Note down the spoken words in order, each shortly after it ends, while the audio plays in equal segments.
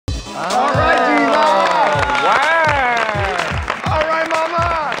All right, Dida. Wow. All right,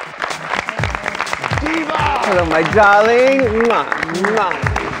 mama. Diva. Hello, my darling. Mwah, mwah.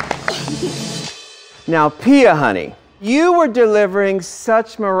 Now, Piyah, honey, you were delivering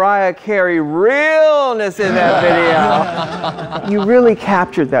such Mariah Carey realness in that video. You really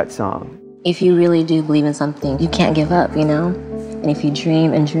captured that song. If you really do believe in something, you can't give up, you know? And if you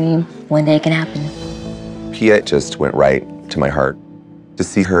dream and dream, one day it can happen. Piyah just went right to my heart. To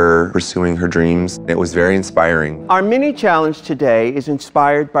see her pursuing her dreams, it was very inspiring. Our mini challenge today is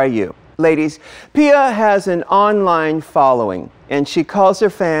inspired by you. Ladies, Piyah has an online following, and she calls her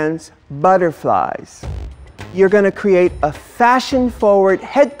fans butterflies. You're going to create a fashion-forward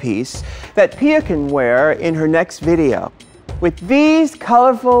headpiece that Piyah can wear in her next video with these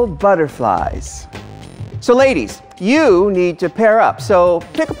colorful butterflies. So ladies, you need to pair up, so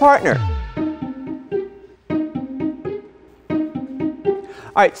pick a partner.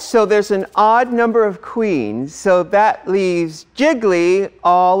 All right, so there's an odd number of queens, so that leaves Jiggly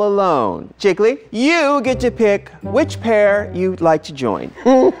all alone. Jiggly, you get to pick which pair you'd like to join.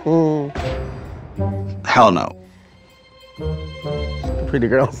 Hell no. Pretty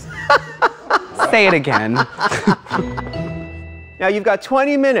girls. Say it again. Now you've got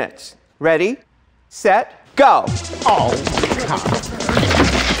 20 minutes. Ready, set, go. Oh, God.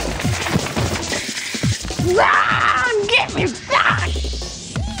 Run! Get me back!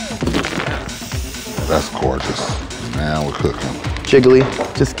 That's gorgeous. Man, we're cooking. Jiggly,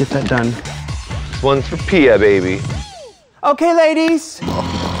 just get that done. This one's for Piyah, baby. Okay, ladies.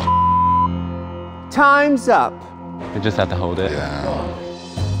 Time's up. You just have to hold it.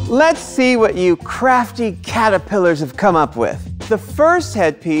 Yeah. Let's see what you crafty caterpillars have come up with. The first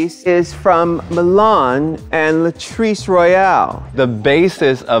headpiece is from Milan and Latrice Royale. The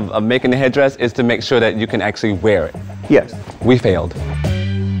basis of making the headdress is to make sure that you can actually wear it. Yes. We failed.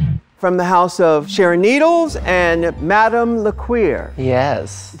 From the house of Sharon and Madame LaQueer.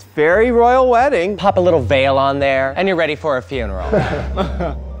 Yes. It's very royal wedding. Pop a little veil on there, and you're ready for a funeral.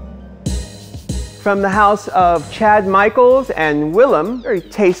 From the house of Chad Michaels and Willam, very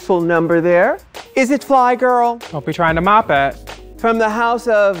tasteful number there. Is it Fly Girl? Hope you're trying to mop it. From the house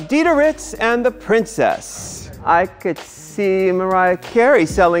of Dida Ritz and the Princess. I could see Mariah Carey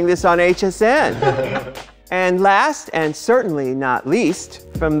selling this on HSN. And last, and certainly not least,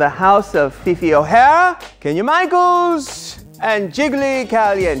 from the house of Fifi O'Hara, Kenya Michaels, and Jiggly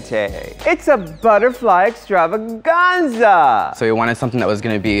Caliente. It's a butterfly extravaganza. So we wanted something that was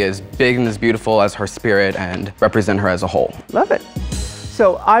going to be as big and as beautiful as her spirit and represent her as a whole. Love it.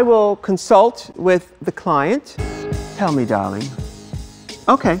 So I will consult with the client. Tell me, darling.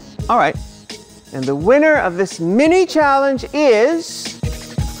 Okay, all right. And the winner of this mini challenge is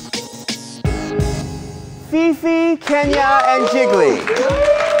Fifi, Kenya, and Jiggly.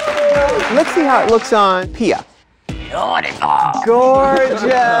 Let's see how it looks on Piyah. Beautiful.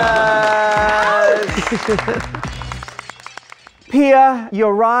 Gorgeous. Piyah,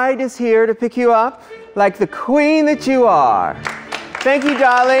 your ride is here to pick you up like the queen that you are. Thank you,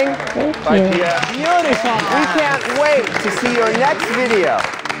 darling. Thank you. Bye, Piyah. Beautiful. We can't wait to see your next video.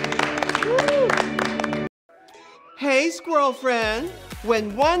 Hey, squirrel friend.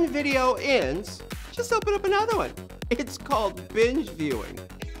 When one video ends, just open up another one. It's called binge viewing.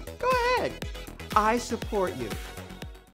 Go ahead. I support you.